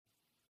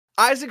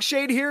Isaac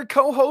Shade here,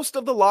 co-host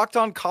of the Locked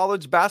On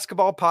College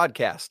Basketball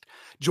Podcast.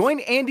 Join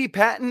Andy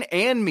Patton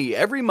and me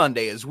every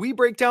Monday as we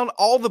break down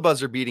all the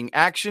buzzer-beating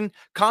action,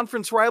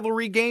 conference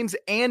rivalry games,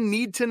 and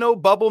need-to-know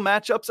bubble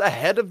matchups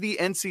ahead of the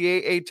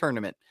NCAA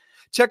tournament.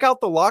 Check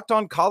out the Locked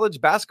On College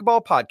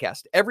Basketball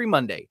Podcast every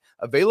Monday,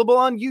 available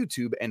on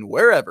YouTube and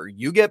wherever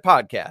you get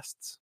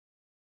podcasts.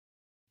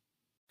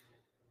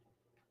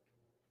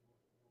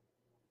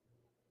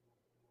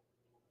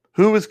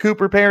 Who is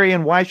Cooper Perry,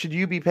 and why should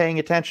you be paying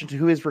attention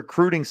to his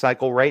recruiting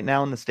cycle right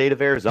now in the state of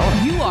Arizona?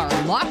 You are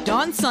Locked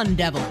On Sun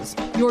Devils,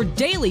 your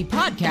daily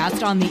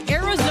podcast on the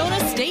Arizona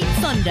State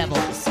Sun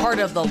Devils, part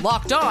of the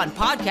Locked On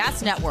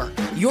Podcast Network,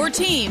 your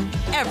team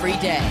every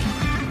day.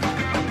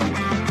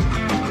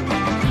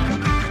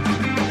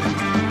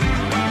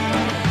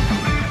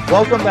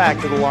 Welcome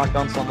back to the Locked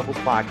On Sun Devils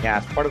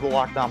podcast, part of the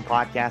Locked On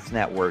Podcast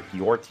Network,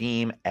 your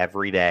team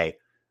every day.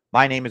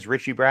 My name is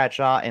Richie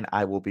Bradshaw, and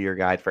I will be your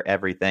guide for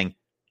everything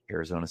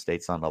Arizona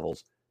State Sun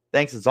Devils.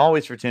 Thanks as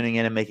always for tuning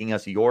in and making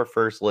us your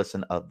first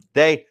listen of the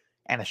day.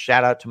 And a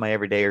shout out to my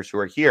everydayers who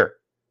are here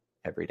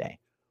every day.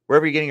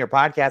 Wherever you're getting your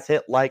podcast,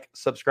 hit like,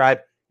 subscribe,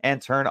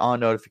 and turn on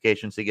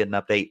notifications to get an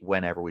update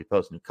whenever we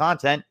post new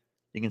content.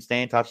 You can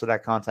stay in touch with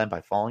that content by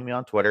following me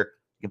on Twitter.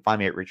 You can find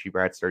me at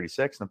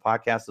RichieBrads36 and the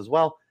podcast as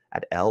well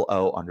at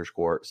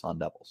LO_Sun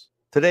Devils.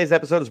 Today's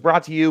episode is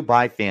brought to you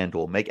by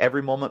FanDuel. Make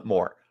every moment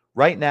more.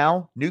 Right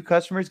now, new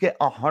customers get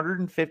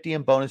 $150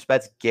 in bonus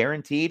bets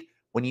guaranteed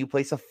when you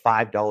place a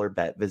 $5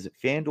 bet. Visit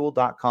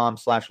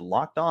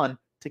FanDuel.com/lockedon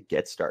to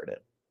get started.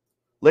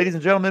 Ladies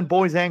and gentlemen,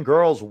 boys and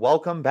girls,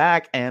 welcome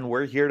back. And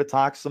we're here to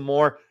talk some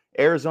more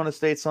Arizona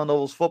State Sun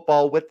Devils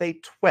football with a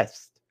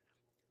twist.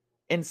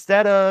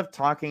 Instead of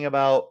talking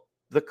about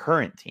the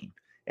current team,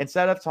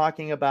 instead of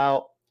talking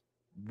about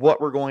what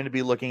we're going to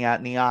be looking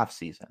at in the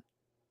offseason,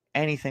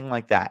 anything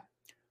like that,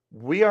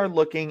 we are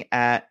looking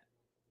at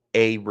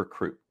a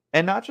recruit.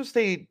 And not just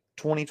a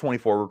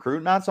 2024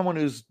 recruit, not someone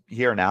who's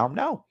here now.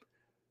 No.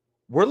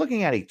 We're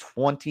looking at a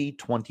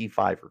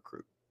 2025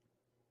 recruit.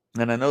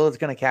 And I know that's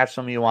going to catch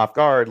some of you off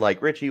guard,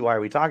 like, Richie, why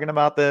are we talking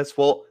about this?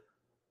 Well,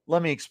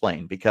 let me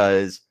explain,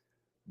 because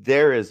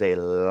there is a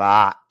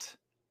lot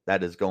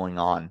that is going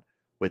on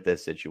with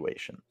this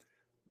situation.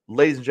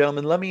 Ladies and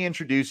gentlemen, let me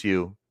introduce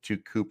you to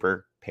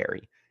Cooper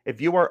Perry.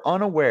 If you are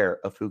unaware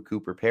of who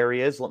Cooper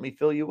Perry is, let me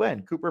fill you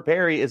in. Cooper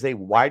Perry is a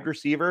wide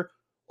receiver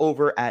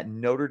over at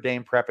Notre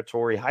Dame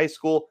Preparatory High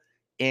School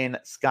in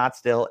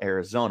Scottsdale,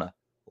 Arizona.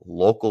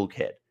 Local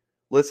kid.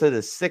 Listed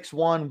as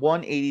 6'1",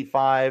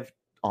 185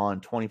 on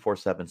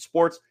 24/7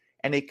 Sports,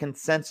 and a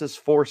consensus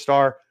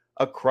 4-star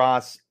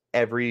across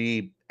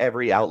every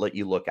outlet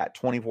you look at.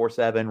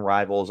 24/7,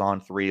 Rivals, On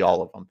 3,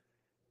 all of them.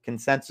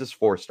 Consensus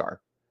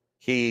 4-star.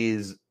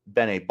 He's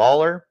been a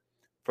baller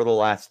for the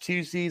last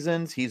 2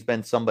 seasons. He's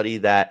been somebody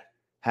that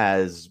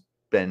has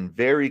been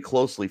very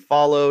closely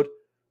followed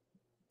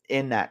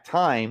in that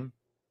time,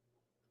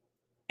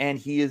 and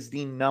he is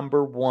the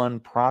number 1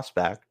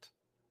 prospect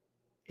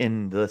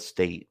in the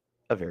state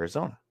of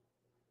Arizona.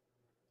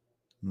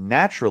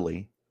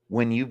 Naturally,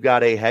 when you've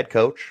got a head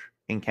coach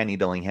in Kenny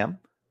Dillingham,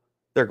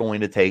 they're going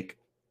to take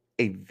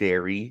a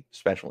very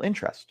special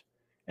interest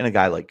in a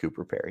guy like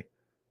Cooper Perry.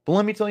 But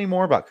let me tell you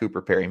more about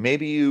Cooper Perry.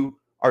 Maybe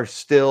you are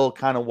still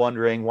kind of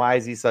wondering, why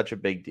is he such a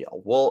big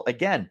deal? Well,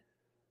 again,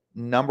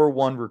 number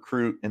 1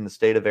 recruit in the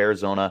state of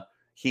Arizona.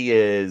 He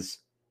is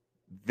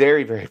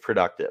very, very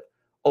productive.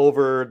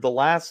 Over the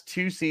last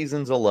 2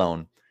 seasons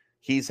alone,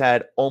 he's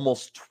had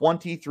almost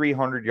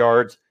 2,300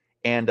 yards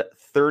and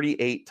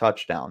 38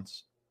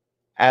 touchdowns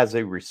as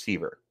a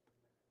receiver.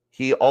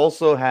 He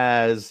also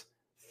has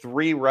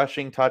 3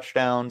 rushing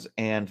touchdowns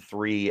and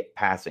 3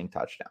 passing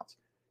touchdowns.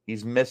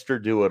 He's Mr.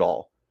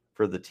 Do-It-All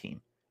for the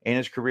team. In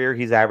his career,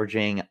 he's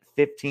averaging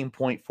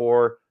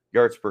 15.4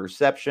 yards per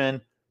reception,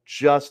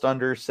 just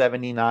under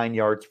 79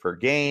 yards per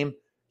game.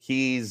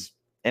 He's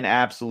an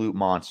absolute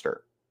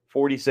monster.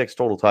 46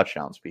 total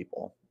touchdowns,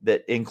 people,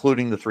 that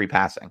including the 3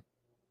 passing.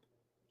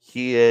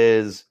 He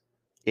is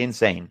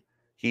insane.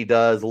 He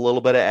does a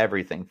little bit of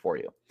everything for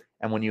you.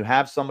 And when you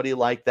have somebody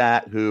like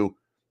that who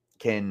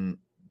can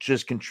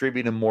just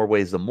contribute in more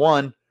ways than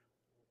one,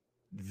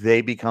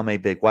 they become a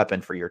big weapon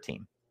for your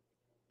team.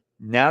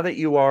 Now that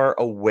you are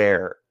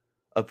aware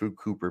of who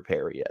Cooper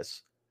Perry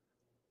is,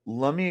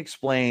 let me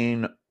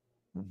explain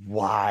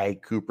why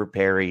Cooper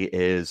Perry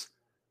is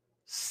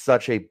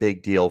such a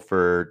big deal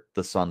for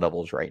the Sun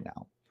Devils right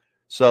now.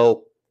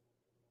 So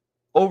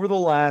over the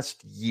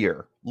last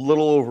year,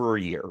 little over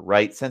a year,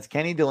 right, since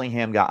Kenny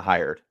Dillingham got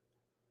hired,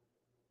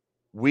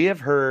 we have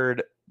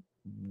heard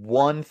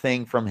one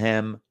thing from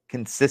him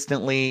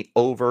consistently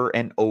over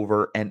and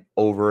over and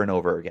over and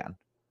over again.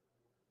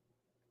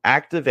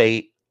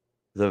 Activate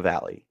the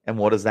Valley. And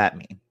what does that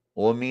mean?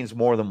 Well, it means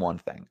more than one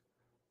thing.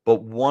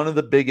 But one of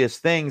the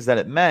biggest things that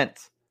it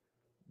meant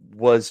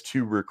was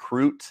to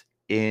recruit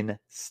in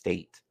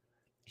state.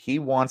 He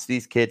wants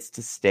these kids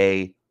to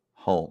stay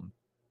home.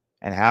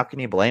 And how can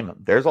you blame him?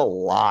 There's a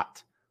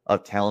lot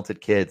of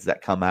talented kids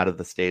that come out of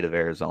the state of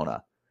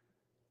Arizona.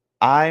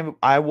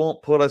 I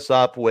won't put us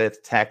up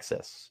with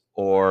Texas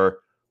or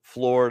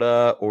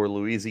Florida or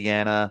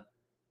Louisiana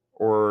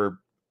or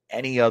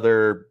any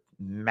other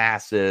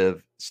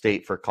massive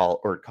state for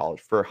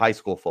college for high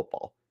school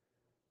football.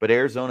 But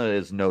Arizona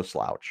is no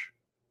slouch.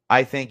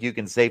 I think you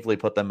can safely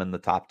put them in the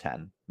top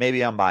 10.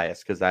 Maybe I'm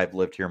biased because I've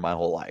lived here my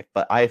whole life,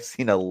 but I've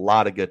seen a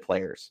lot of good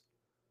players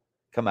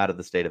come out of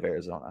the state of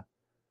Arizona.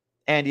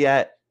 And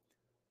yet,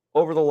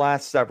 over the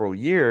last several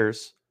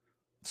years,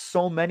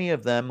 so many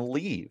of them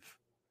leave.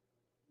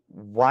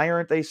 Why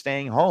aren't they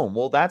staying home?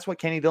 Well, that's what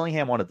Kenny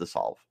Dillingham wanted to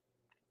solve.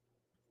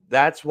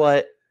 That's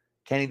what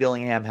Kenny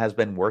Dillingham has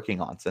been working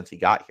on since he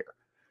got here.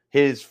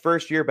 His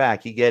first year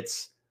back, he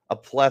gets a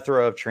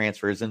plethora of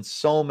transfers, and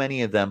so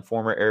many of them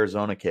former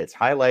Arizona kids,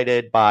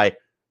 highlighted by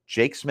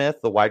Jake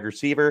Smith, the wide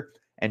receiver,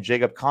 and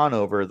Jacob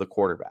Conover, the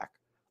quarterback.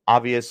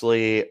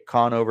 Obviously,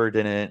 Conover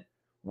didn't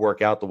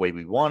work out the way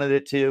we wanted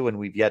it to, and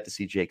we've yet to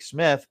see Jake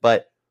Smith,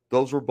 but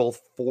those were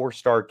both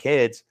 4-star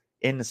kids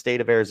in the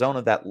state of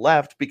Arizona that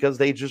left because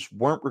they just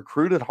weren't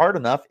recruited hard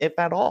enough, if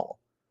at all.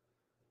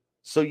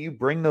 So you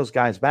bring those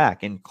guys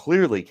back, and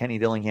clearly Kenny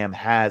Dillingham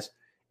has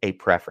a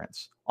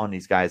preference on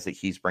these guys that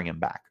he's bringing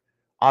back.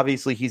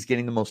 Obviously, he's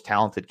getting the most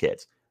talented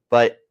kids,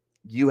 but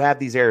you have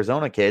these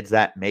Arizona kids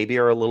that maybe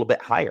are a little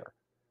bit higher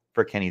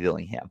for Kenny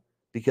Dillingham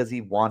because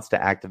he wants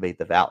to activate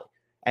the Valley.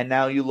 And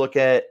now you look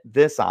at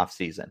this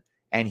offseason,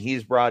 and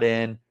he's brought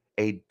in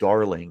a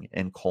darling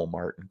in Cole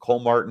Martin. Cole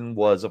Martin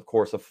was, of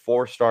course, a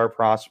 4-star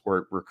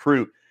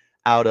recruit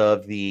out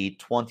of the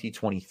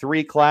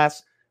 2023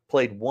 class,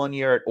 played 1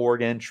 year at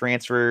Oregon,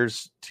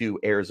 transfers to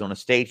Arizona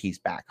State. He's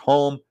back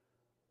home.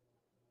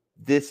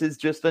 This is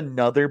just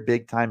another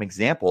big-time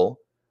example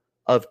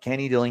of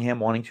Kenny Dillingham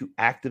wanting to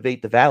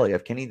activate the Valley,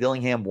 of Kenny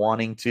Dillingham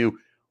wanting to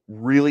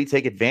really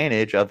take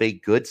advantage of a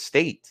good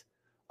state,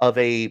 of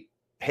a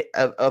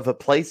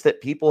place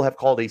that people have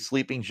called a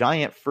sleeping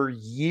giant for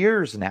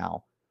years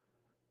now.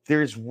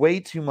 There's way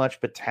too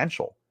much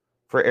potential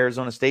for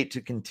Arizona State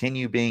to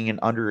continue being an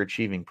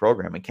underachieving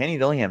program. And Kenny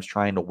Dillingham's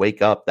trying to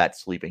wake up that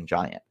sleeping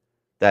giant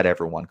that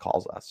everyone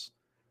calls us.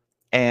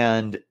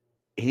 And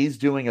he's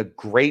doing a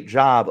great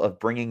job of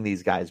bringing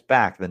these guys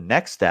back. The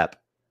next step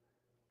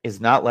is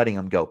not letting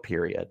them go,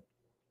 period.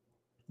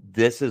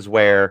 This is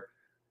where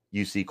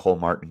you see Cole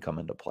Martin come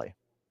into play.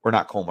 Or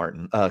not Cole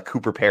Martin,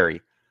 Cooper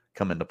Perry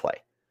come into play.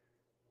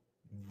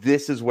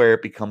 This is where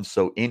it becomes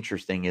so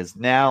interesting, is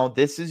now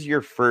this is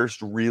your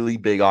first really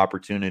big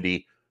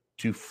opportunity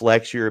to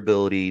flex your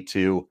ability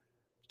to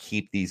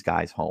keep these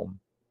guys home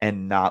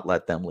and not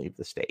let them leave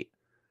the state.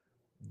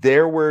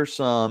 There were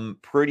some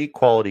pretty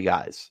quality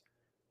guys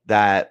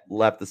that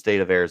left the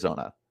state of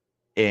Arizona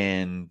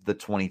in the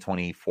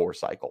 2024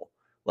 cycle.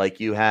 Like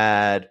you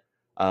had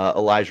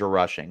Elijah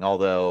Rushing,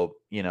 although,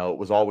 it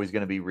was always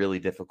going to be really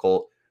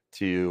difficult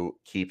to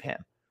keep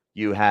him.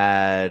 You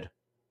had,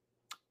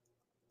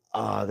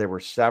 there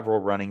were several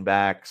running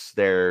backs.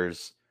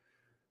 There's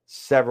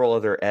several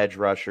other edge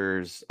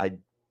rushers. I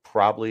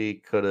probably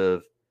could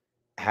have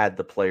had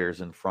the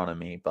players in front of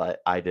me,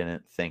 but I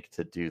didn't think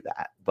to do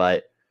that.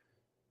 But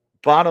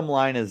bottom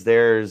line is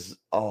there's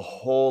a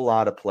whole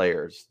lot of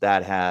players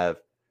that have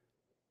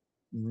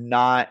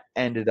not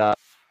ended up,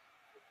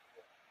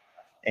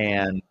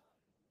 and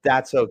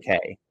that's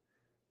okay.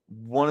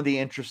 One of the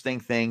interesting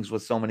things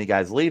with so many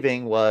guys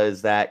leaving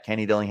was that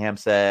Kenny Dillingham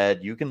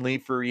said, you can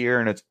leave for a year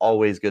and it's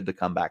always good to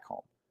come back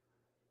home.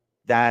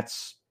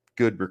 That's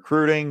good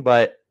recruiting,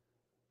 but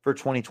for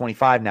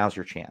 2025, now's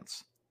your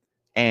chance.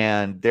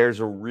 And there's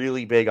a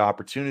really big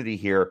opportunity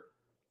here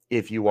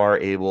if you are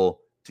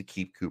able to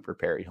keep Cooper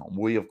Perry home.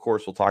 We, of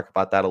course, will talk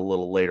about that a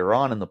little later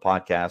on in the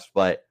podcast,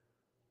 but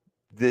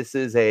this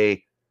is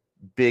a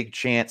big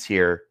chance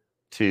here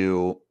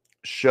to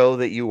show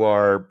that you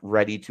are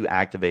ready to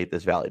activate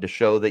this Valley, to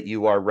show that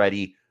you are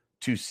ready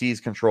to seize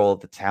control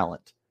of the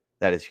talent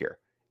that is here.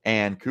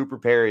 And Cooper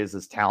Perry is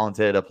as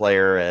talented a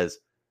player as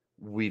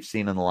we've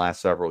seen in the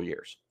last several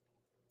years.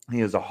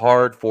 He is a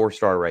hard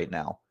 4-star right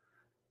now.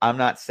 I'm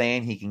not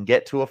saying he can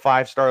get to a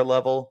 5-star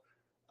level.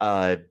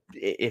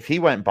 If he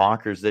went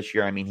bonkers this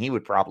year, he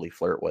would probably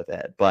flirt with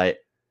it, but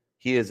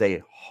he is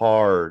a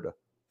hard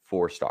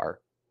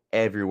 4-star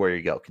everywhere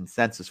you go.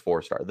 Consensus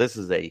 4-star. This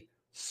is a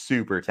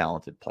super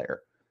talented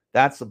player.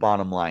 That's the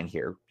bottom line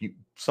here.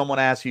 Someone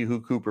asks you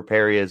who Cooper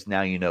Perry is,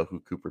 now you know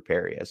who Cooper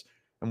Perry is.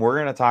 And we're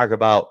going to talk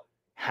about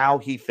how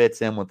he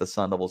fits in with the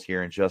Sun Devils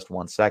here in just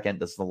 1 second.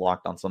 This is the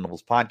Locked On Sun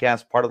Devils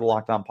podcast, part of the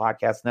Locked On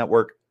Podcast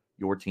Network,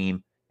 your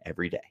team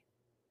every day.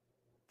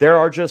 There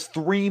are just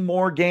 3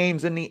 more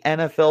games in the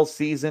NFL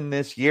season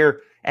this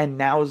year, and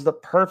now is the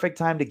perfect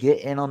time to get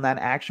in on that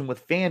action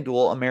with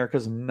FanDuel,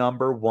 America's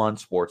 #1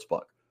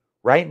 sportsbook.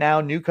 Right now,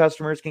 new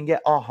customers can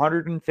get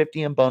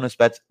 $150 in bonus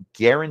bets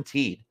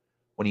guaranteed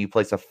when you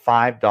place a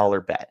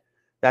 $5 bet.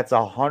 That's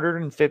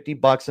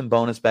 $150 in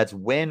bonus bets,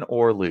 win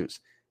or lose.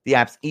 The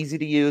app's easy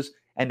to use,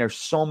 and there's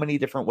so many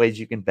different ways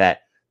you can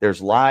bet.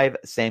 There's live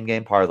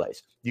same-game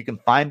parlays. You can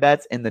find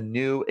bets in the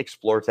new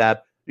Explore tab.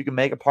 You can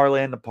make a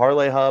parlay in the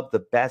Parlay Hub,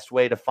 the best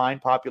way to find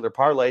popular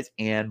parlays,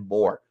 and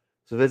more.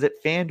 So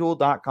visit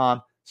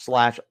FanDuel.com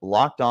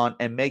FanDuel.com/lockedon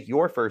and make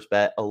your first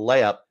bet a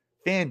layup.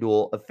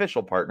 FanDuel,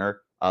 official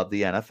partner of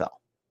the NFL.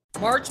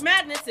 March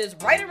Madness is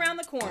right around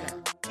the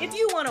corner. If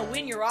you want to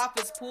win your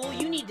office pool,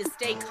 you need to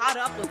stay caught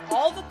up with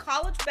all the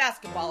college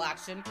basketball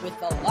action with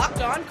the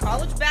Locked On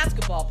College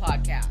Basketball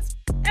Podcast.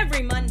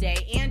 Every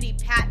Monday, Andy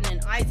Patton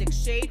and Isaac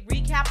Shade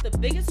recap the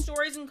biggest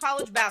stories in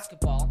college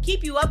basketball,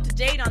 keep you up to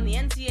date on the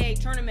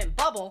NCAA tournament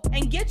bubble,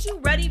 and get you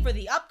ready for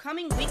the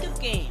upcoming week of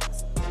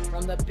games.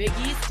 From the Big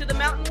East to the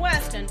Mountain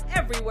West and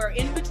everywhere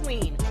in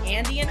between,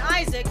 Andy and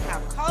Isaac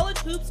have college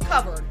hoops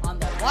covered on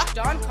the Locked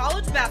On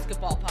College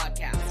Basketball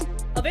Podcast.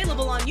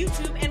 Available on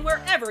YouTube and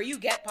wherever you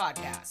get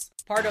podcasts.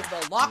 Part of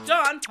the Locked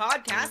On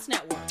Podcast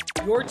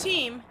Network. Your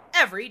team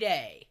every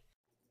day.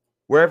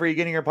 Wherever you're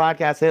getting your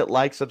podcast, hit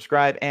like,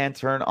 subscribe, and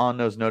turn on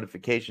those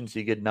notifications so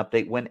you get an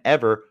update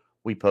whenever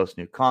we post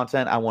new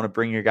content. I want to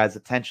bring your guys'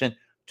 attention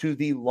to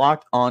the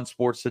Locked On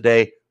Sports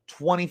Today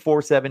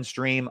 24/7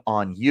 stream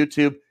on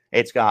YouTube.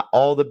 It's got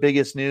all the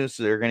biggest news,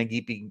 so they're going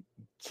to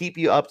keep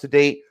you up to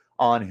date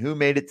on who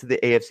made it to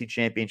the AFC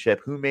Championship,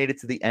 who made it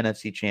to the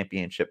NFC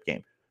Championship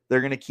game.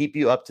 They're going to keep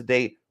you up to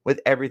date with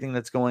everything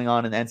that's going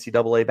on in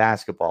NCAA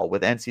basketball,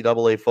 with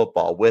NCAA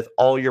football, with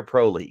all your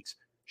pro leagues.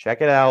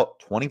 Check it out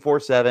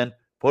 24/7.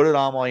 Put it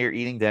on while you're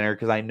eating dinner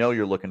because I know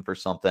you're looking for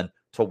something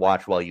to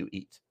watch while you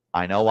eat.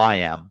 I know I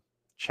am.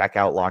 Check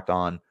out Locked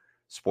On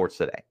Sports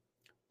Today.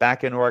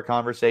 Back into our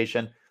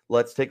conversation.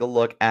 Let's take a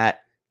look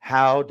at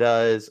how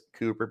does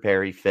Cooper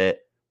Perry fit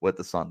with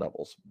the Sun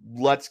Devils.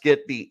 Let's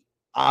get the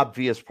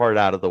obvious part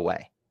out of the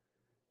way.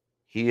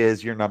 He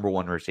is your number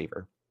one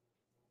receiver.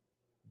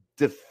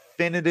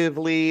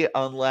 Definitively,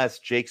 unless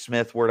Jake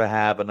Smith were to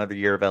have another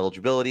year of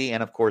eligibility,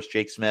 and of course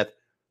Jake Smith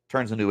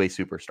turns into a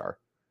superstar.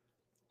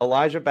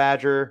 Elijah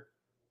Badger,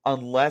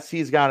 unless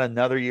he's got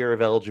another year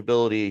of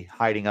eligibility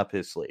hiding up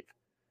his sleeve,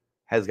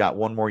 has got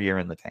one more year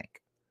in the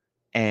tank.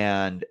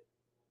 And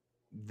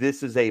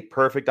this is a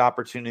perfect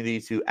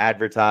opportunity to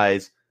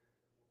advertise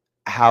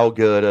how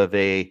good of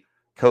a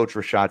coach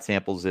Rashad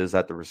Samples is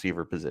at the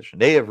receiver position.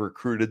 They have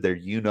recruited their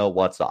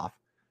you-know-what's off,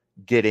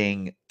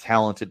 getting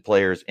talented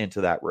players into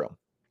that room.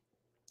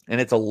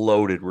 And it's a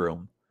loaded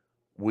room.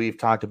 We've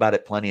talked about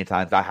it plenty of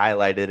times. I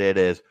highlighted it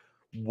as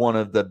one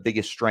of the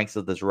biggest strengths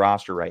of this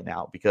roster right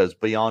now, because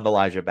beyond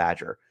Elijah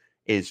Badger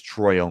is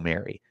Troy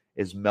O'Mary,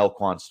 is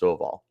Melquan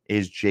Stovall,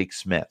 is Jake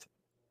Smith,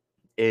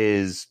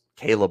 is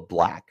Caleb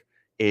Black,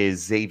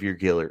 is Xavier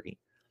Guillory.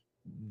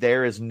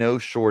 There is no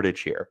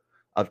shortage here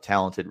of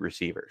talented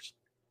receivers.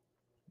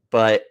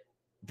 But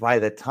by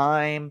the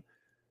time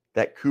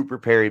that Cooper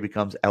Perry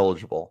becomes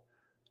eligible,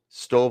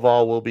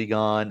 Stovall will be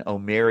gone.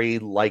 O'Mary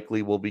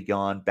likely will be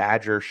gone.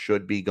 Badger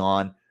should be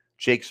gone.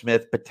 Jake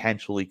Smith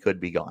potentially could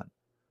be gone.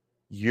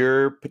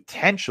 You're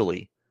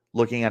potentially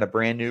looking at a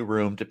brand new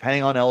room,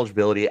 depending on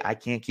eligibility. I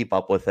can't keep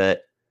up with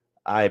it.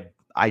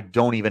 I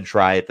don't even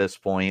try at this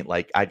point.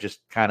 Like, I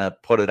just kind of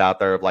put it out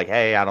there of like,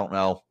 hey, I don't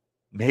know.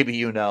 Maybe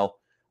you know.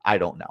 I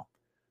don't know.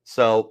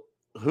 So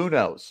who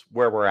knows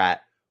where we're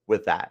at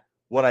with that.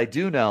 What I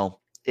do know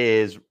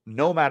is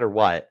no matter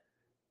what,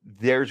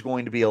 there's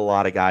going to be a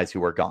lot of guys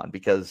who are gone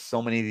because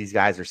so many of these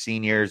guys are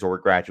seniors or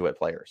graduate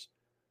players.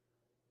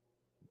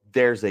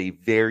 There's a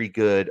very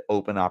good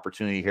open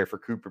opportunity here for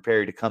Cooper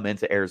Perry to come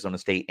into Arizona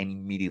State and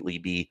immediately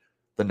be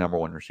the number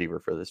one receiver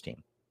for this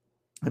team.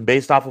 And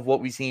based off of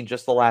what we've seen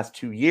just the last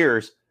 2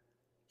 years,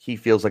 he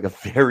feels like a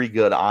very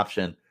good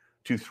option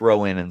to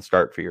throw in and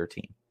start for your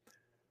team.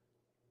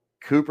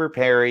 Cooper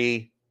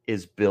Perry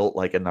is built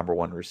like a number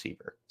one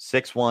receiver.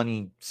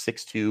 6'1",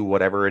 6'2",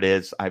 whatever it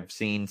is. I've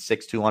seen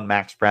 6'2" on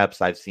Max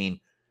Preps. I've seen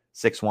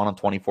 6'1" on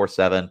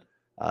 24/7.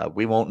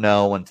 We won't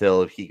know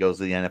until he goes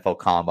to the NFL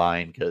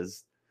Combine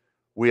because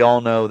we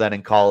all know that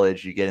in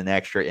college, you get an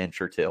extra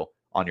inch or two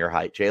on your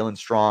height. Jalen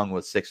Strong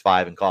was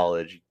 6'5" in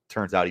college.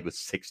 Turns out he was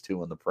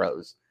 6'2" in the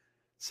pros.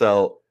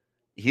 So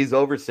he's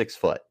over 6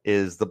 foot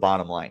is the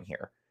bottom line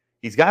here.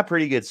 He's got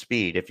pretty good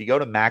speed. If you go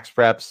to Max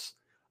Preps,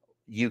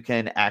 you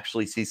can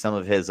actually see some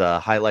of his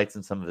highlights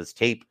and some of his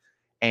tape.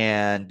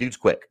 And dude's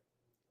quick.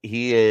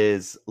 He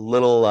is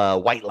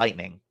little white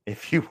lightning,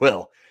 if you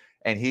will.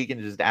 And he can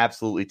just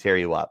absolutely tear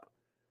you up.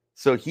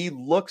 So he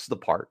looks the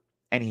part.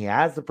 And he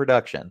has the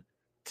production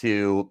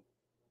to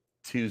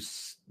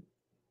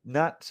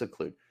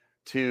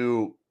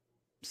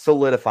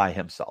solidify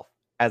himself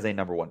as a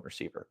number one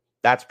receiver.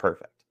 That's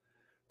perfect.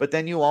 But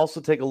then you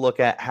also take a look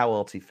at how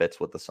else he fits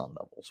with the Sun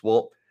Devils.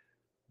 Well,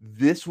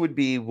 this would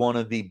be one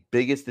of the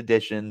biggest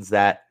additions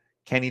that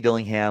Kenny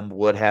Dillingham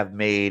would have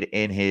made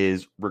in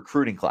his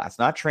recruiting class,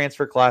 not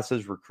transfer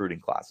classes, recruiting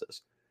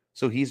classes.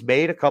 So he's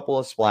made a couple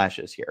of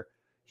splashes here.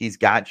 He's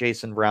got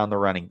Jason Brown, the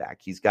running back.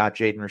 He's got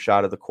Jaden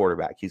Rashada, the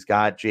quarterback. He's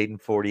got Jaden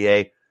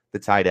Fortier, the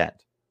tight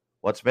end.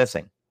 What's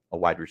missing? A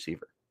wide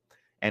receiver.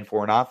 And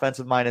for an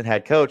offensive-minded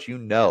head coach, you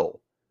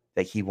know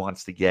that he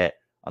wants to get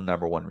a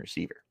number one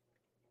receiver.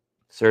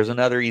 So there's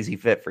another easy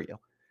fit for you.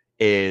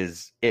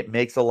 Is it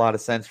makes a lot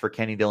of sense for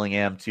Kenny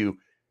Dillingham to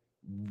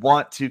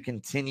want to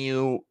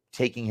continue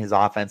taking his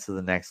offense to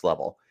the next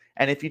level.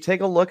 And if you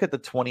take a look at the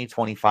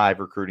 2025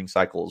 recruiting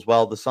cycle as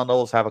well, the Sun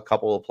Devils have a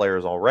couple of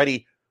players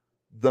already,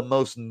 the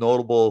most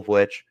notable of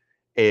which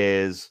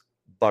is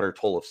Butter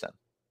Tollefson.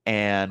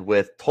 And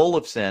with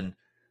Tollefson,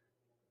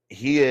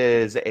 he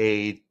is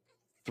a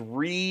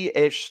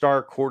 3-ish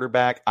star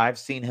quarterback. I've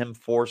seen him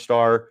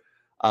 4-star.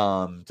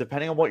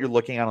 Depending on what you're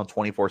looking at on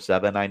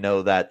 24/7, I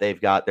know that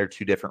they've got their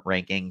 2 different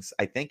rankings.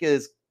 I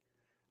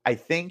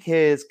think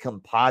his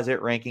composite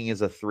ranking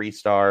is a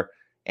 3-star,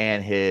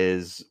 and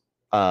his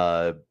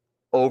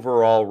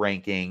overall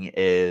ranking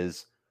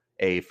is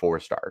a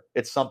 4-star.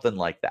 It's something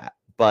like that.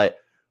 But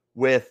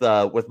with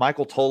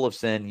Michael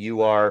Tollefson,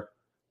 you are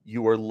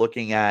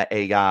looking at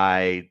a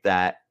guy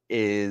that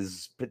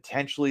is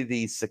potentially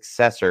the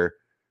successor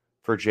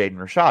for Jaden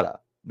Rashada,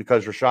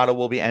 because Rashada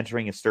will be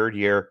entering his 3rd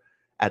year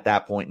at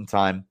that point in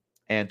time,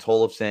 and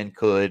Tollefson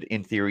could,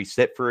 in theory,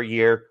 sit for a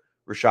year.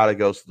 Rashada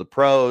goes to the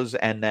pros,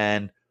 and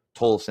then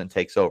Tollefson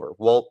takes over.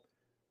 Well,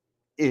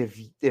 if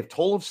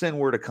Tollefson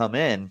were to come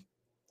in,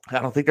 I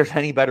don't think there's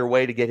any better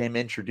way to get him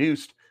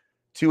introduced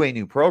to a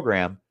new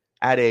program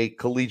at a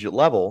collegiate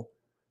level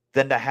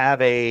than to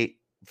have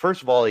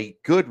first of all, a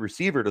good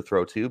receiver to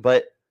throw to,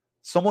 but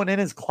someone in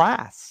his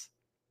class,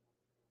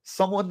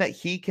 someone that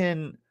he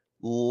can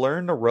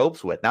learn the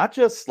ropes with, not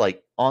just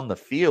like on the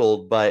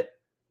field, but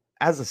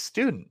as a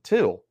student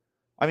too.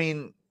 I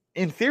mean,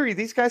 in theory,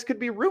 these guys could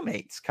be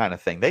roommates kind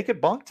of thing. They could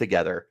bunk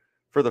together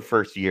for the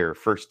first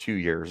 2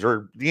 years,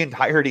 or the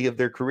entirety of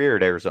their career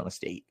at Arizona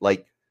State.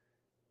 Like,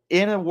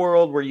 in a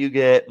world where you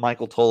get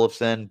Michael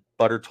Tollefson,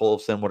 Butter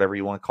Tollefson, whatever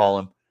you want to call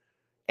him,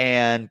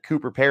 and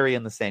Cooper Perry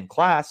in the same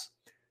class,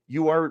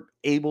 you are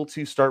able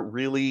to start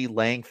really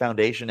laying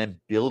foundation and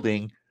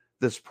building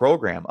this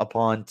program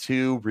upon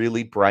 2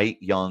 really bright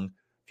young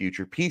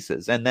future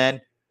pieces. And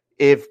then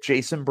if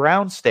Jason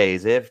Brown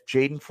stays, if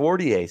Jaden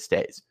Fortier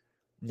stays,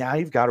 now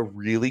you've got a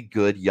really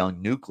good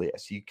young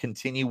nucleus. You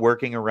continue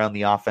working around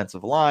the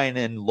offensive line,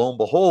 and lo and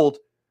behold,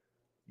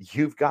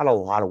 you've got a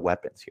lot of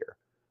weapons here.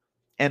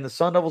 And the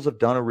Sun Devils have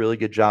done a really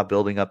good job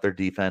building up their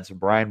defense, and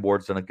Brian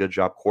Ward's done a good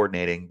job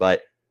coordinating,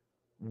 but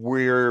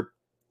we're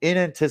in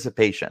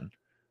anticipation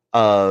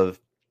of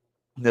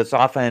this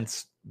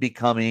offense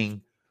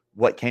becoming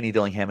what Kenny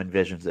Dillingham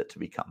envisions it to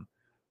become.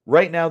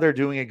 Right now, they're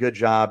doing a good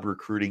job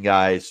recruiting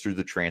guys through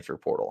the transfer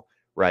portal,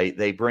 right?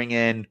 They bring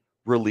in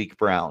Raleek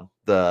Brown,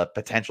 the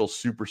potential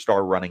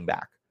superstar running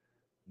back.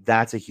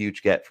 That's a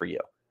huge get for you.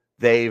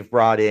 They've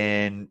brought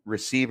in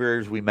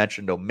receivers. We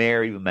mentioned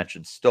O'Mary, we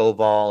mentioned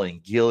Stovall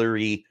and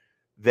Guillory.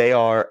 They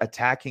are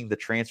attacking the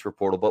transfer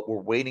portal, but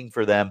we're waiting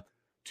for them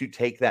to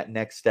take that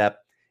next step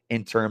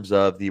in terms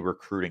of the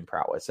recruiting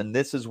prowess. And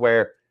this is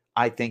where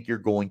I think you're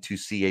going to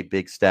see a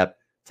big step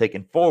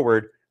taken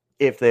forward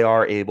if they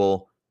are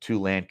able to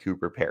land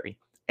Cooper Perry.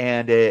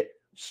 And it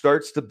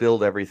starts to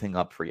build everything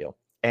up for you.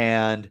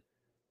 And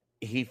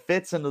he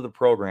fits into the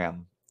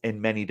program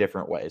in many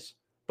different ways.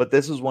 But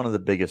this is one of the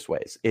biggest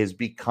ways, is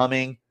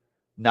becoming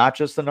not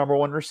just the number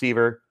 1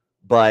 receiver,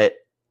 but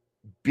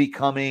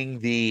becoming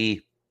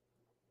the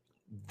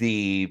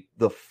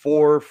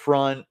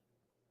forefront,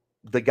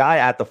 the guy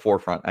at the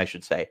forefront, I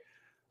should say,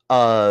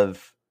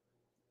 of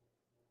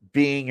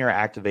being your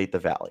Activate the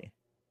Valley,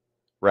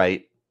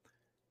 right?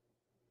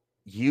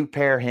 You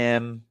pair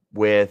him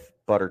with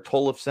Butter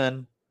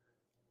Tollefson,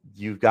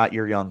 you've got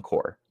your young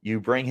core. You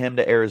bring him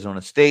to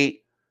Arizona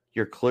State,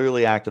 you're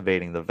clearly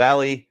activating the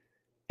Valley,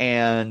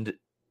 and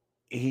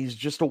he's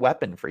just a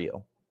weapon for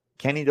you.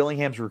 Kenny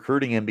Dillingham's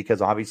recruiting him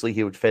because obviously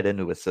he would fit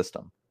into his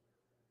system.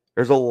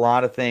 There's a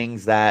lot of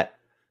things that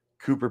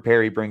Cooper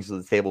Perry brings to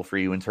the table for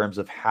you in terms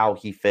of how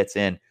he fits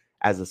in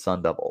as a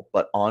Sun Devil.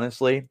 But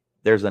honestly,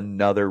 there's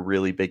another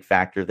really big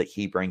factor that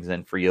he brings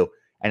in for you,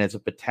 and it's a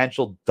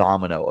potential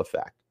domino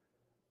effect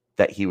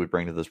that he would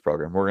bring to this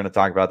program. We're going to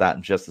talk about that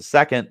in just a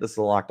second. This is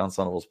the Locked On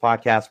Sun Devils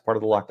podcast, part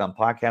of the Locked On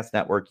Podcast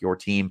Network, your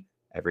team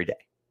every day.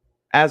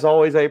 As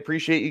always, I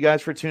appreciate you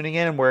guys for tuning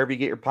in, and wherever you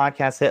get your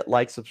podcasts, hit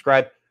like,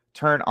 subscribe,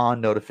 turn on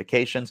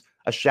notifications.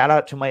 A shout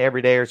out to my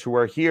everydayers who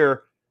are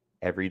here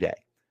every day.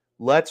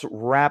 Let's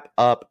wrap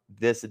up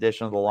this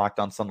edition of the Locked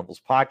On Sun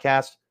Devils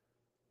podcast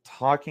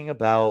talking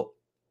about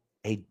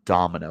a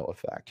domino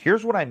effect.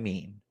 Here's what I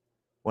mean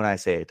when I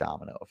say a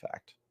domino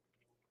effect.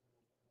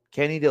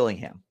 Kenny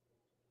Dillingham.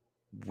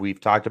 We've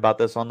talked about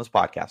this on this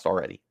podcast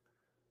already.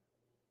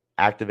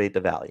 Activate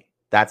the Valley.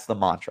 That's the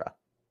mantra.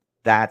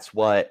 That's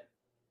what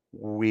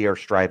we are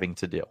striving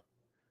to do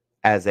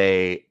as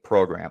a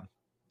program,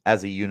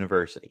 as a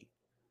university,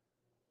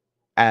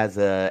 as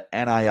a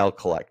NIL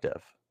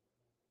collective.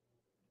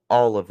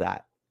 All of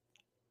that.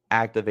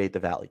 Activate the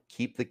Valley.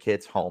 Keep the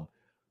kids home.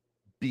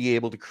 Be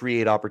able to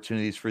create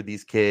opportunities for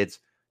these kids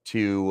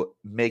to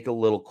make a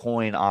little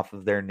coin off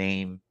of their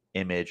name,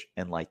 image,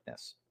 and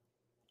likeness.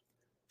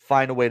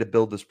 Find a way to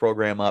build this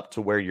program up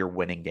to where you're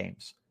winning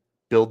games.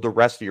 Build the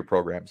rest of your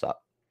programs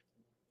up.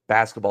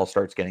 Basketball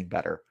starts getting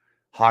better.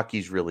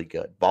 Hockey's really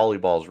good.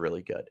 Volleyball's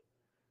really good.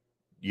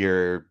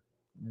 Your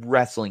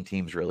wrestling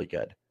team's really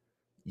good.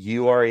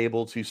 You are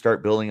able to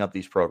start building up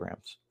these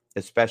programs,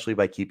 especially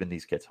by keeping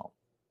these kids home.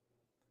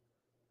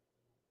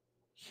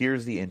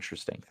 Here's the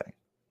interesting thing.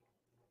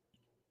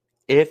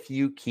 If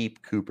you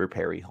keep Cooper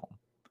Perry home,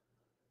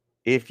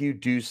 if you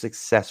do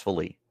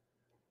successfully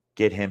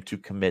get him to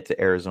commit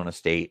to Arizona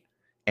State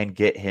and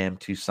get him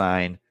to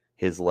sign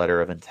his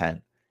letter of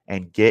intent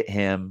and get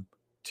him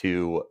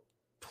to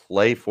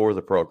play for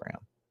the program,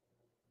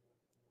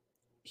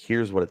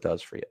 here's what it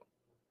does for you.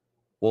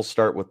 We'll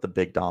start with the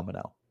big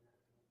domino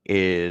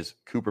is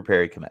Cooper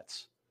Perry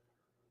commits.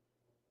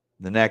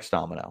 The next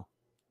domino,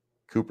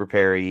 Cooper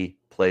Perry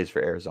plays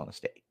for Arizona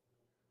State.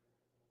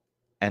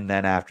 And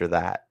then after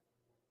that,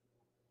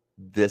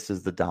 this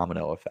is the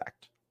domino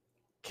effect.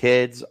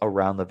 Kids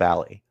around the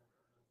valley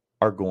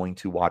are going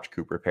to watch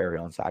Cooper Perry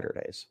on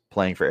Saturdays,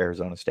 playing for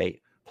Arizona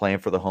State, playing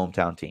for the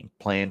hometown team,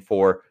 playing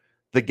for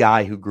the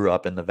guy who grew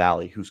up in the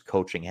valley, who's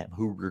coaching him,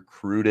 who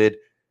recruited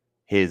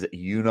his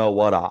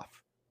you-know-what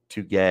off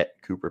to get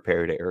Cooper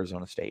Perry to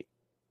Arizona State.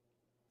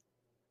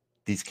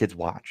 These kids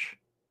watch,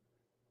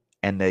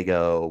 and they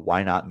go,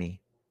 why not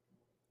me?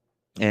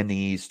 And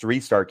these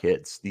 3-star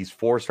kids, these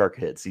 4-star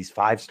kids, these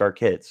 5-star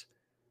kids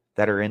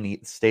that are in the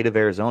state of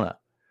Arizona,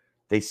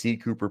 they see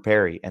Cooper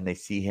Perry, and they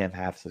see him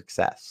have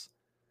success.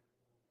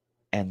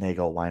 And they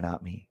go, why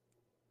not me?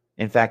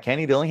 In fact,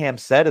 Kenny Dillingham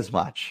said as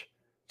much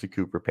to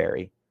Cooper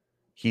Perry.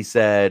 He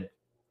said,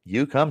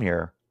 you come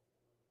here,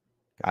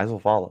 guys will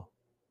follow.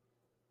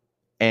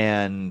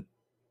 And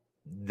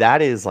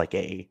that is like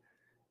a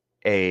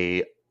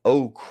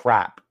oh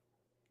crap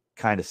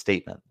kind of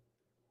statement.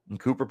 And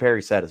Cooper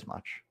Perry said as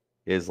much.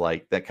 Is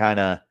like, that kind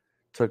of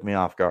took me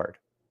off guard.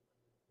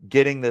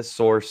 Getting this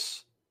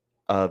source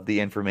of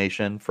the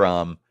information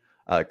from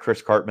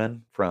Chris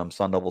Cartman from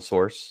Sun Devil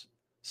Source.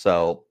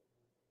 So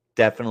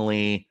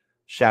definitely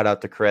shout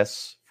out to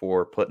Chris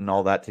for putting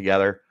all that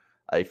together.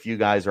 If you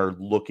guys are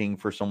looking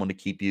for someone to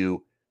keep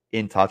you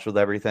in touch with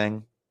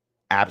everything,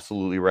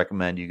 absolutely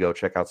recommend you go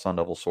check out Sun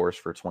Devil Source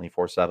for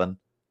 24/7.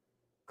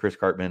 Chris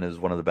Cartman is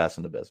one of the best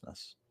in the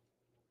business.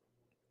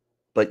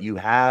 But you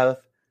have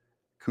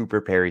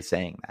Cooper Perry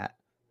saying that,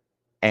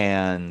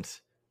 and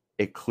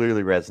it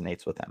clearly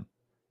resonates with him.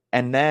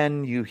 And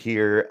then you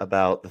hear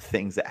about the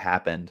things that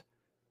happened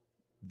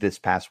this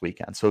past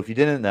weekend. So if you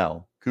didn't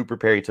know, Cooper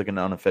Perry took an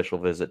unofficial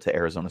visit to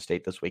Arizona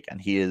State this weekend.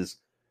 He is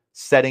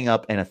setting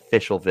up an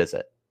official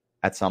visit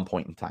at some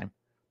point in time.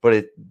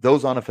 But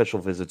those unofficial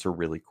visits are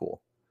really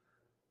cool.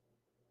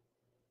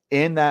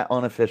 In that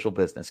unofficial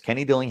business,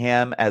 Kenny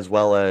Dillingham, as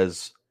well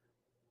as,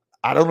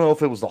 I don't know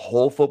if it was the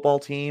whole football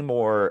team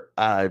or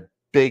a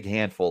big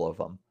handful of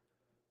them,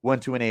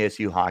 went to an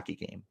ASU hockey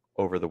game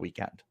over the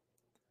weekend.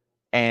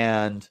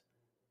 And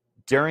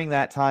during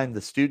that time,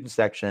 the student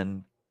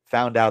section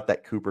found out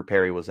that Cooper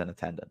Perry was in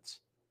attendance.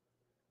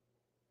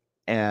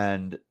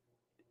 And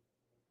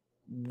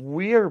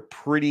we are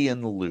pretty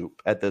in the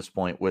loop at this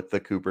point with the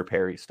Cooper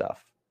Perry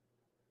stuff.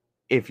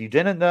 If you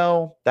didn't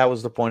know, that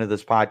was the point of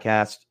this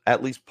podcast.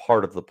 At least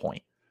part of the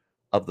point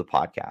of the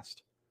podcast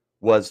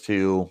was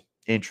to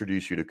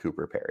introduce you to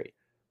Cooper Perry.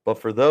 But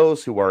for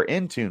those who are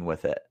in tune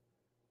with it,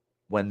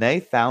 when they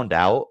found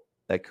out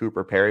that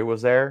Cooper Perry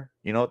was there,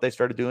 you know what they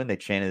started doing? They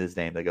chanted his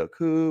name. They go,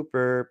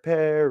 Cooper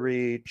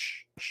Perry.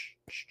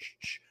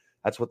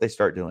 That's what they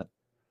start doing.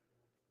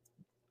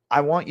 I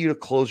want you to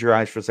close your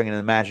eyes for a second and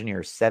imagine you're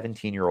a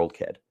 17-year-old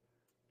kid.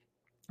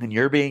 And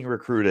you're being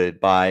recruited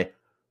by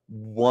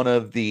one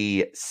of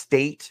the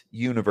state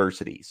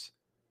universities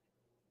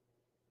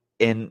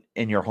in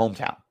your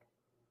hometown.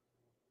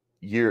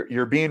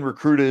 You're being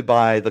recruited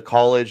by the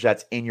college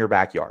that's in your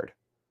backyard.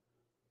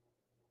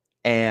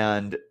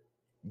 And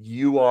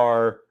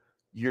you're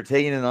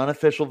taking an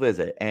unofficial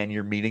visit, and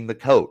you're meeting the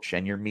coach,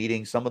 and you're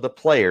meeting some of the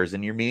players,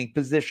 and you're meeting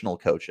positional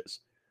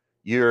coaches.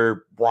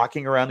 You're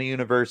walking around the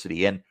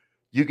university, and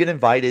you get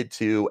invited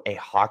to a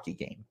hockey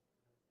game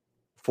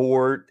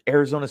for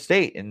Arizona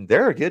State, and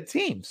they're a good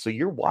team. So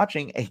you're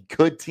watching a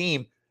good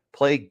team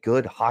play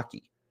good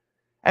hockey.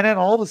 And then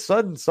all of a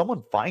sudden,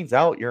 someone finds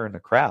out you're in the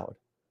crowd.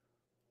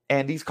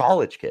 And these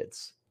college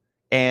kids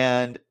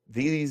and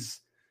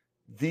these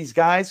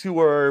guys who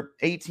are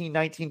 18,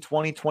 19,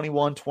 20,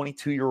 21,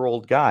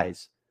 22-year-old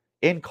guys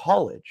in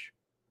college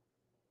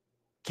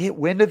get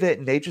wind of it,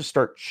 and they just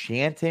start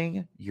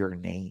chanting your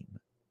name.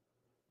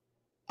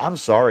 I'm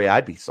sorry,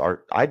 I'd be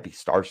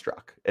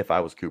starstruck if I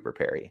was Cooper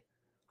Perry.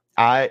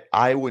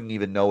 I wouldn't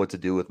even know what to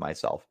do with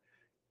myself.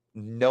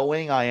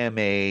 Knowing I am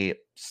a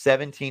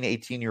 17,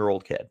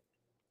 18-year-old kid,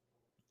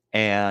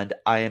 and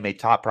I am a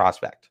top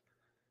prospect.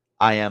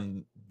 I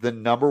am the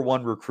number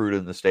one recruit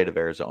in the state of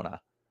Arizona.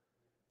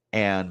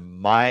 And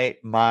my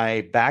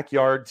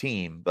backyard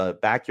team, the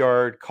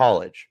backyard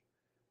college,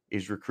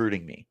 is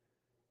recruiting me.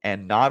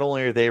 And not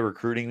only are they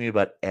recruiting me,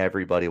 but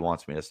everybody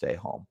wants me to stay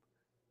home.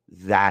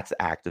 That's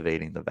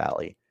activating the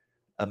Valley.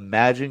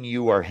 Imagine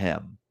you are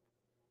him.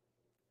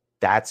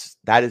 That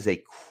is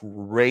a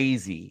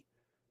crazy,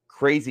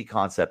 crazy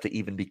concept to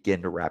even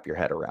begin to wrap your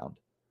head around.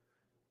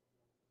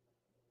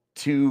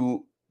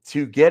 To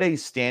get a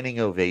standing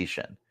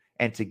ovation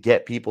and to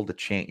get people to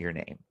chant your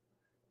name,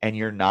 and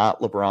you're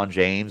not LeBron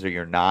James or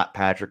you're not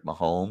Patrick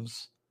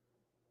Mahomes,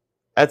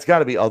 that's got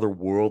to be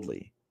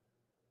otherworldly.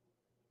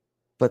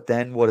 But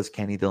then what does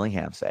Kenny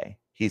Dillingham say?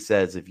 He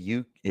says, if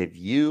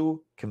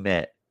you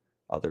commit,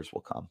 others will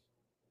come.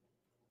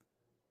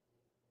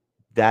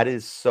 That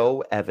is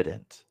so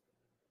evident.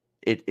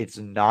 It's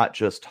not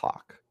just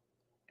talk.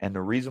 And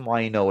the reason why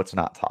you know it's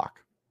not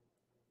talk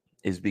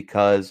is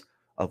because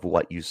of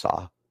what you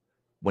saw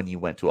when you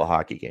went to a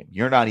hockey game.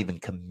 You're not even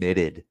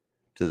committed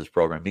to this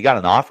program. You got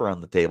an offer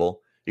on the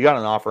table. You got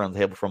an offer on the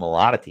table from a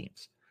lot of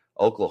teams.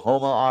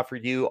 Oklahoma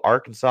offered you.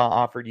 Arkansas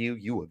offered you.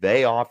 U of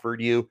A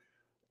offered you.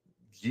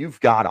 You've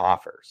got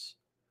offers.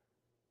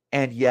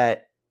 And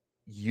yet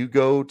you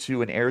go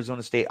to an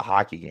Arizona State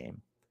hockey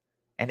game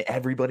and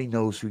everybody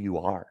knows who you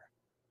are.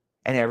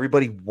 And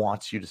everybody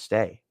wants you to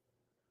stay.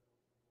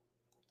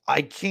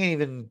 I can't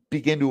even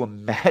begin to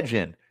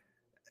imagine.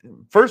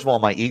 First of all,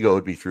 my ego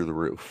would be through the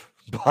roof.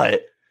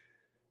 But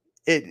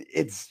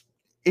it's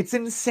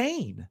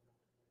insane.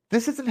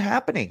 This isn't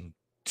happening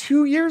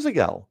 2 years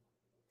ago,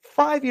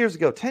 5 years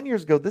ago, 10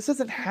 years ago. This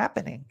isn't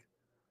happening.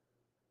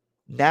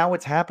 Now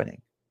it's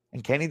happening.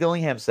 And Kenny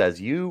Dillingham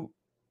says, you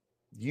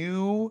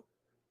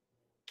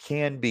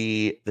can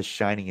be the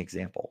shining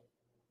example.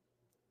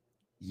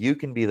 You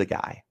can be the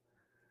guy.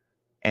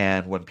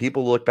 And when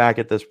people look back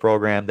at this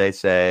program, they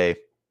say,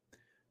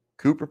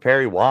 Cooper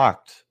Perry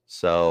walked,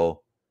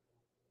 so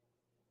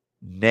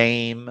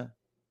name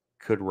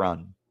could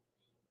run.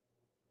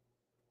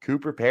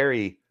 Cooper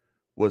Perry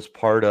was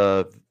part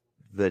of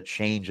the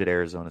change at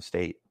Arizona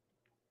State.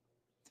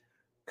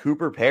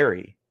 Cooper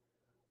Perry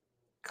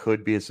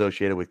could be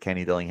associated with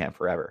Kenny Dillingham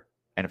forever.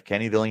 And if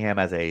Kenny Dillingham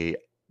has a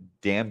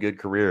damn good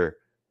career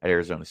at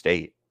Arizona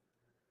State,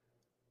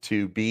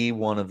 to be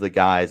one of the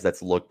guys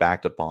that's looked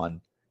back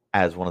upon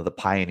as one of the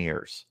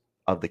pioneers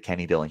of the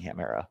Kenny Dillingham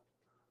era,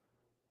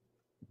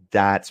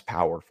 that's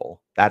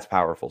powerful. That's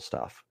powerful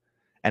stuff.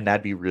 And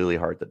that'd be really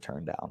hard to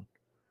turn down.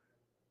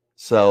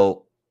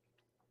 So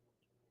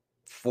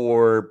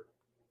for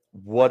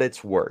what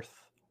it's worth,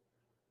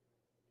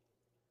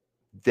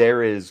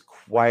 there is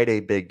quite a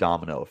big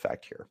domino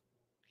effect here.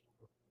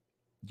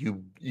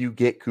 You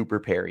get Cooper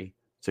Perry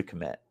to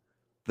commit,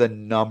 the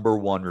number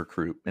one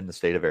recruit in the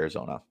state of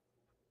Arizona.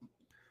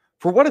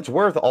 For what it's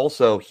worth,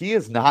 also, he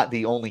is not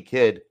the only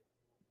kid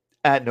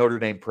at Notre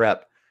Dame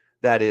Prep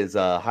that is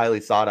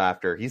highly sought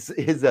after. His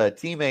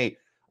teammate,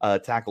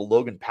 tackle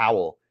Logan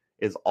Powell,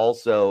 is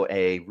also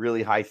a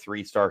really high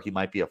 3-star. He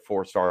might be a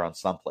 4-star on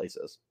some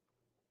places.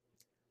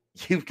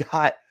 You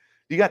got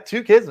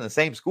two kids in the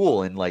same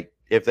school, and like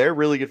if they're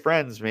really good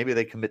friends, maybe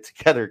they commit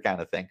together,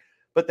 kind of thing.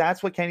 But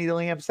that's what Kenny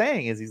Dillingham's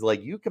saying is he's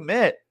like, you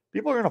commit,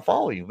 people are going to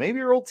follow you. Maybe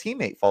your old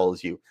teammate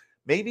follows you.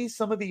 Maybe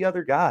some of the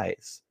other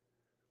guys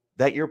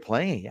that you're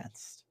playing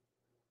against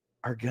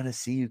are going to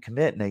see you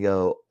commit and they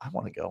go, I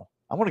want to go.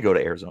 I want to go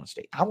to Arizona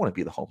State. I want to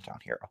be the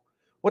hometown hero.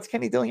 What's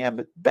Kenny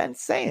Dillingham been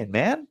saying,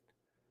 man?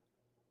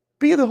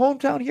 Be the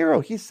hometown hero.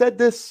 He said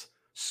this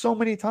so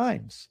many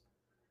times.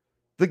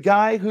 The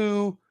guy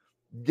who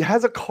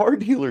has a car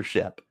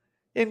dealership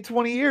in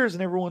 20 years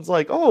and everyone's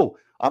like, oh,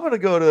 I'm going to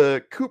go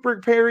to Cooper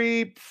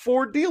Perry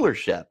Ford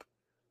dealership.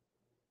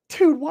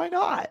 Dude, why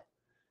not?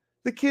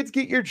 The kids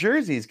get your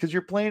jerseys because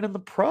you're playing in the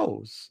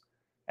pros.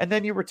 And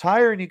then you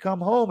retire and you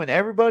come home and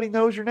everybody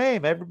knows your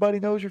name.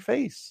 Everybody knows your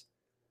face.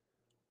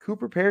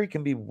 Cooper Perry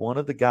can be one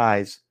of the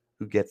guys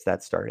who gets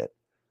that started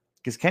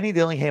because Kenny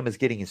Dillingham is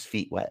getting his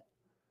feet wet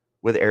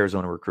with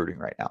Arizona recruiting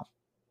right now.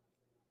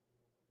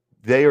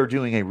 They are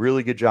doing a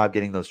really good job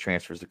getting those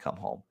transfers to come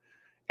home.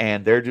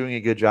 And they're doing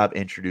a good job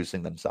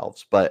introducing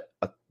themselves. But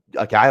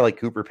a guy like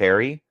Cooper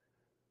Perry,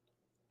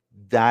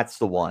 that's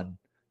the one.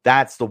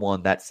 That's the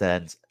one that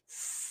sends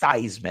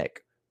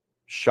seismic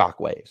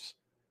shockwaves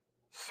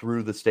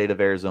through the state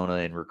of Arizona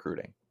in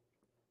recruiting.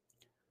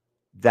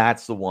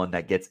 That's the one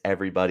that gets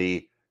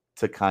everybody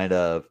to kind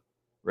of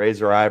raise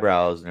their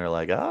eyebrows and they're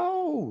like,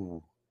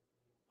 oh,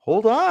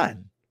 hold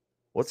on.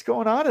 What's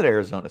going on at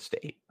Arizona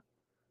State?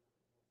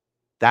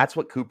 That's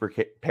what Cooper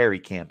Perry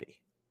can be.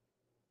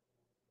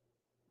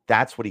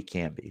 That's what he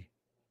can be.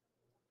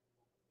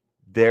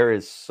 There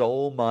is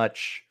so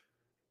much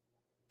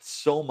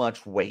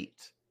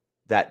weight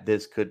that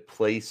this could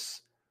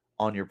place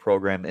on your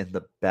program in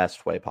the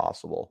best way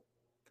possible.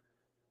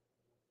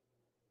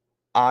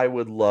 I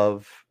would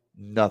love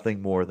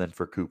nothing more than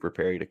for Cooper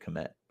Perry to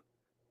commit.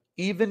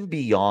 Even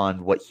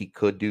beyond what he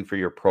could do for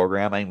your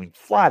program, I mean,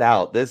 flat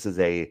out, this is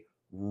a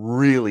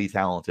really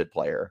talented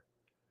player.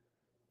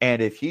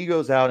 And if he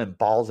goes out and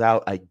balls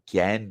out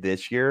again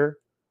this year,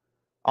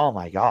 oh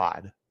my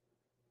God,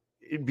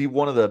 it'd be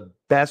one of the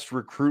best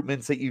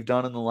recruitments that you've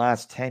done in the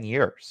last 10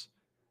 years.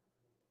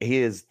 He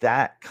is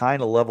that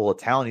kind of level of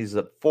talent. He's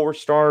a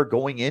 4-star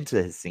going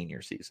into his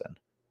senior season.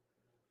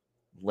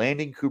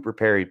 Landing Cooper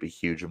Perry would be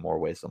huge in more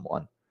ways than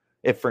one.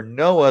 If for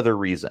no other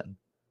reason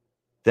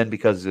than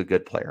because he's a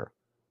good player,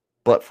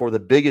 but for the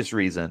biggest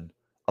reason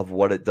of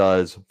what it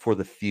does for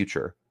the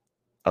future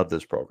of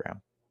this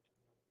program.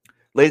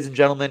 Ladies and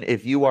gentlemen,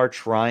 if you are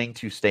trying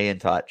to stay in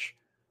touch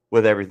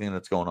with everything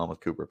that's going on with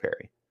Cooper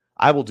Perry,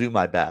 I will do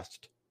my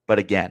best. But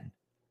again,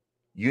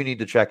 you need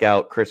to check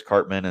out Chris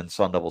Cartman and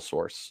Sun Devil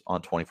Source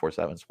on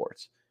 24/7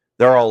 Sports.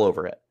 They're all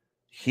over it.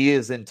 He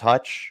is in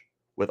touch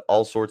with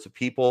all sorts of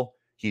people.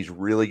 He's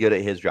really good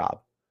at his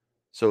job.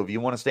 So if you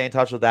want to stay in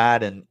touch with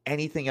that and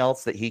anything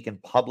else that he can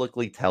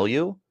publicly tell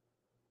you,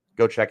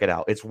 go check it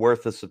out. It's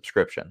worth the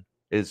subscription.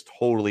 It is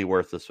totally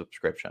worth the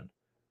subscription.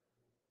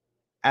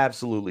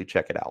 Absolutely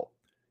check it out.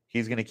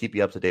 He's going to keep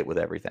you up to date with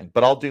everything.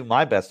 But I'll do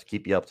my best to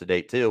keep you up to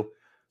date too.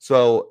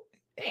 So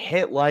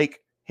hit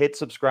like, hit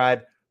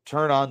subscribe,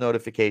 turn on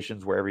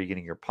notifications wherever you're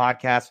getting your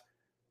podcasts.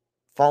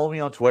 Follow me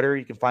on Twitter.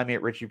 You can find me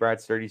at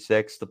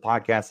RichieBrats36. The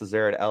podcast is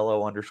there at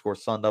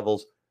LO_Sun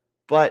Devils.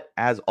 But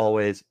as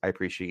always, I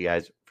appreciate you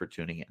guys for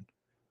tuning in.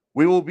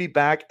 We will be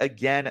back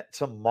again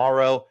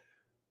tomorrow.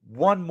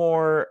 One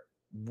more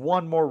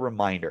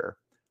reminder.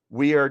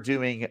 We are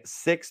doing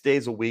 6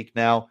 days a week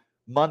now,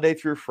 Monday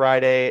through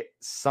Friday,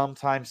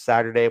 sometimes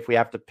Saturday if we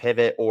have to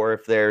pivot or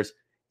if there's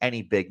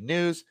any big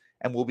news.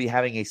 And we'll be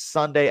having a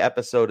Sunday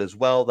episode as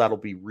well. That'll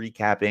be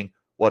recapping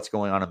what's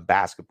going on in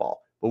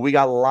basketball. But we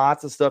got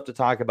lots of stuff to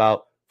talk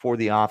about for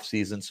the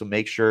offseason, so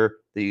make sure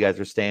that you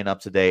guys are staying up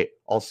to date.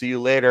 I'll see you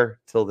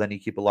later. Till then, you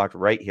keep it locked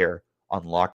right here on Locked